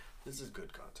 but this is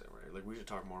good content, right? Like, we should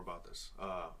talk more about this.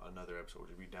 Another episode. Would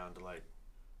you be down to, like...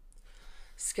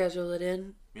 Schedule it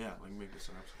in? Yeah, like, make this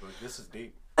an episode. Like, this is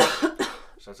deep.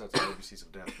 Shouts out to ABCs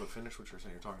of Death. But finish what you're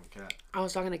saying. You're talking to Kat. I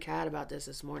was talking to Kat about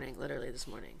this morning, literally this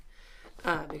morning.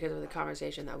 Because of the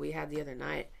conversation that we had the other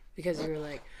night. Because you were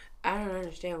like, I don't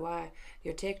understand why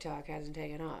your TikTok hasn't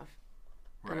taken off.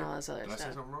 Right. And all this other Did stuff. I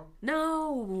say something wrong?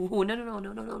 No.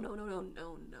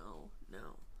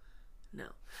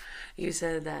 You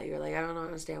said that you're like, I don't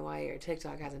understand why your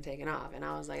TikTok hasn't taken off. And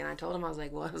I was like, and I told him, I was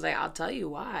like, I'll tell you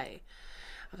why.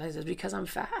 I was like, it's because I'm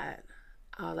fat.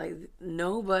 I was like,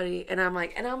 nobody, and I'm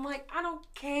like, I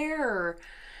don't care.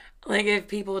 Like, if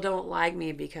people don't like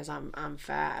me because I'm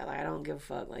fat, like, I don't give a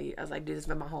fuck. Like, I was like, dude, this has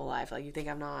been my whole life. Like, you think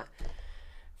I'm not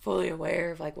fully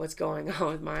aware of, like, what's going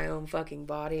on with my own fucking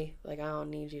body? Like, I don't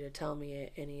need you to tell me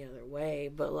it any other way.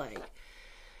 But, like,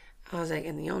 I was like,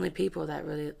 and the only people that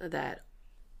really, that,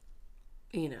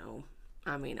 you know,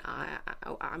 I mean,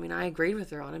 I agreed with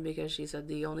her on it because she said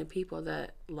the only people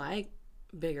that like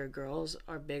bigger girls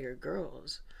are bigger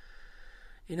girls.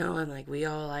 You know, and, like, we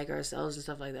all like ourselves and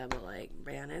stuff like that, but, like,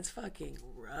 man, it's fucking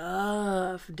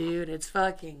rough, dude. It's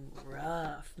fucking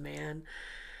rough, man.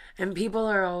 And people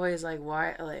are always like,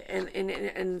 why? Like, and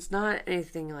it's not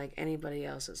anything like anybody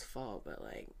else's fault, but,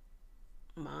 like,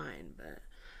 mine. But,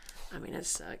 I mean, it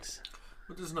sucks.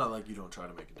 But it's not like you don't try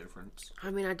to make a difference.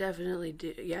 I mean, I definitely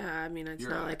do. Yeah, I mean, it's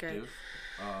You're not active.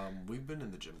 like We've been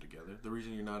in the gym together. The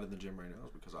reason you're not in the gym right now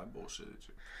is because I bullshitted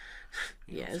you.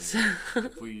 You know Yes. what I'm saying?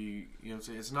 If we, you know what I'm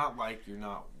saying? It's not like you're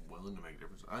not willing to make a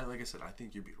difference. Like I said, I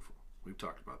think you're beautiful. We've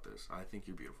talked about this. I think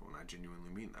you're beautiful, and I genuinely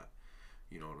mean that.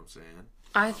 You know what I'm saying?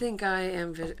 I think I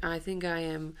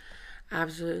am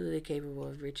absolutely capable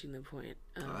of reaching the point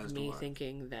of me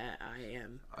thinking that I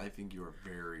am. I think you're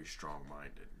very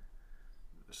strong-minded.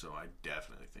 So I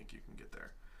definitely think you can get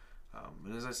there.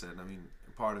 And as I said, I mean,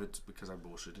 part of it's because I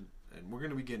bullshitted, and we're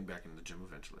going to be getting back in the gym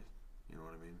eventually. You know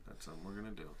what I mean? That's something we're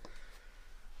going to do.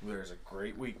 There's a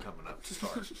great week coming up to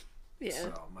start. Yeah.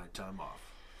 So, my time off.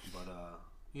 But,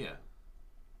 yeah.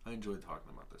 I enjoyed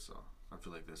talking about this, so I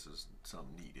feel like this is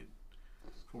something needed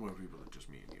for more people than just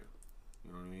me and you.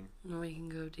 You know what I mean? We can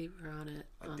go deeper on it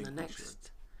on the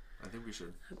next I think we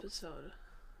should. episode.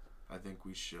 I think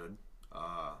we should.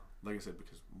 Like I said,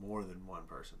 because more than one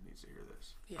person needs to hear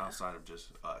this. Yeah. Outside of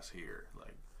just us here.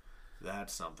 Like,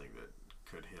 that's something that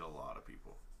could hit a lot of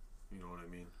people. You know what I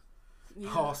mean?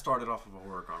 Yeah. All started off of a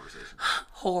horror conversation.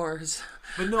 Whores.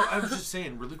 But no, I was just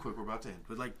saying, really quick, we're about to end.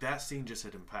 But, like, that scene just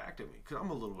had impacted me. Because I'm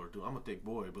a littler dude. I'm a thick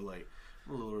boy, but, like,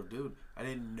 I'm a littler dude. I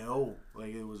didn't know,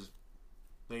 like, it was,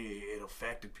 like, it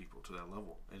affected people to that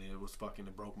level. And it was fucking,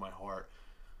 it broke my heart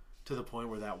to the point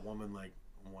where that woman, like,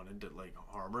 wanted to, like,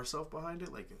 harm herself behind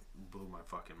it. Like, it blew my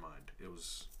fucking mind. It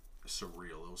was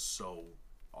surreal. It was so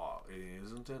odd. It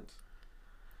is intense.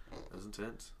 It was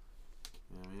intense.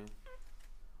 You know what I mean?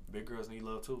 Big girls need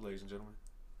love too, ladies and gentlemen.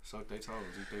 Suck they toes,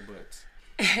 eat they butts.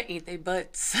 Eat they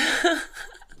butts. I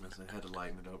had to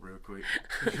lighten it up real quick.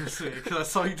 Because I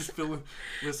saw you just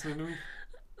listening to me.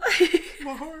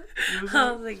 My heart.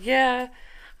 I was like, yeah.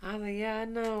 I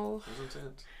know. It was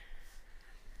intense.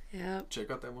 Yeah.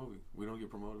 Check out that movie. We don't get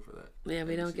promoted for that. Yeah,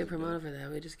 we don't get promoted for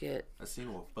that. We just get. That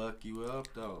scene will fuck you up,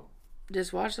 though.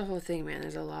 Just watch the whole thing, man.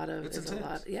 There's a lot of. It's a intense.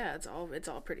 lot. Yeah, it's all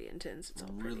pretty intense. It's all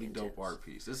really pretty intense. dope art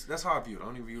piece. That's how I view it. I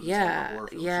don't even view it as Yeah, like a horror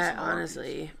film. yeah. It's just an art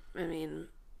Honestly, I mean,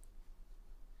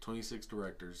 26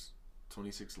 directors,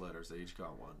 26 letters. They each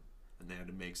got one, and they had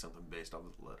to make something based off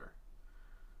of the letter.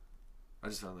 I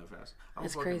just found that fast.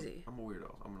 it's crazy. I'm a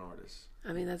weirdo. I'm an artist.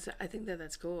 I mean, I think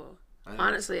that's cool. I think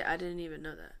Honestly, I didn't even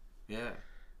know that. Yeah.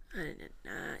 I did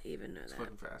not even know It's that.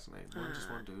 fucking fascinating. Just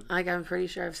one dude. Like, I'm pretty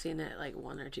sure I've seen it like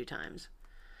 1 or 2 times.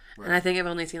 Right. And I think I've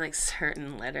only seen like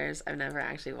certain letters. I've never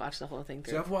actually watched the whole thing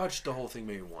through. See, I've watched the whole thing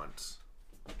maybe once.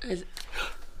 Is-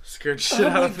 Scared the shit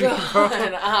out of me, bro.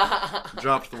 God.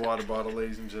 Dropped the water bottle,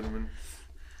 ladies and gentlemen.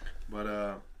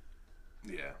 But,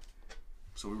 yeah.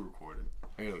 So we recorded.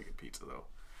 I gotta go get pizza, though.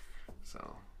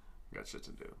 So, got shit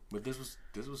to do. But this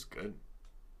was good.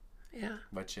 Yeah.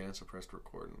 By chance, I pressed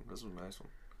record, and this was a nice one.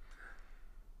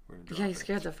 We're gonna drop Yeah, you it.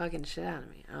 scared the fucking shit out of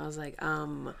me. I was like,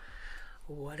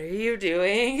 what are you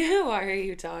doing? Why are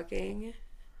you talking?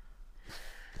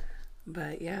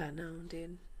 But yeah, no,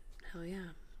 dude. Hell yeah.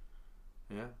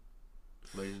 Yeah.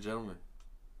 Ladies and gentlemen,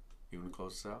 you want to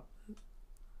close this out?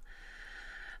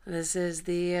 This is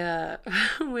the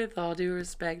With All Due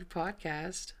Respect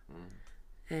podcast.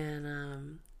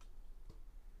 And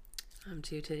I'm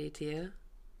Two Titty Tia.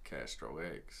 Castro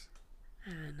X.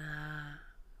 And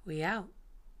we out.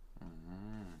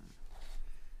 Mm-hmm.